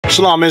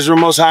Shalom, Israel,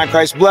 Most High in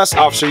Christ bless.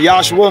 Officer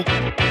Joshua.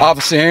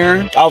 Officer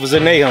Aaron. Officer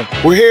Nahum.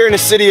 We're here in the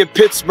city of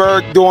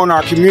Pittsburgh doing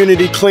our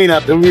community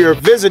cleanup, and we are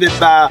visited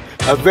by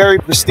a very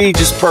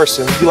prestigious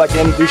person. Would you like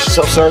to introduce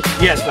yourself, sir?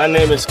 Yes, my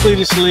name is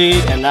Cletus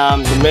Lee, and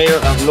I'm the mayor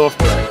of North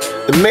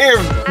Braddock. The mayor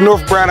of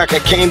North Braddock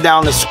came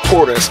down to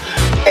support us.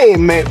 Hey,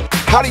 man,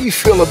 how do you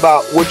feel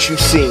about what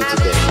you've seen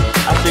today?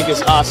 I think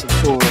it's awesome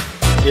for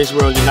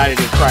Israel United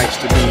in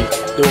Christ to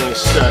be doing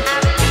such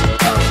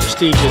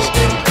prestigious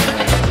and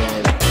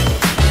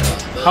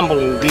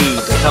humbling deed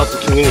to help the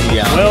community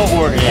out. Well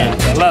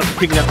organized. I love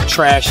picking up the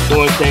trash,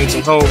 doing things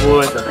in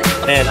Homewood,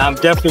 and I'm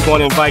definitely going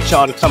to invite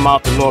y'all to come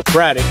out to North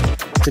Braddock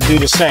to do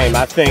the same.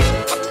 I think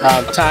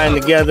tying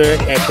together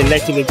and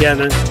connecting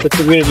together the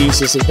communities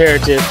is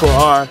imperative for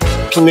our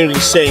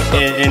community's sake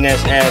and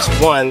as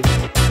one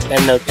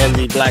and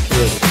the black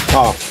community.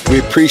 Oh, we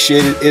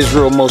appreciate it.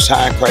 Israel, Most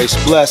High in Christ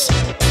bless.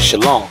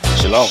 Shalom.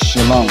 Shalom.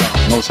 Shalom.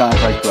 Most High in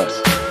Christ bless.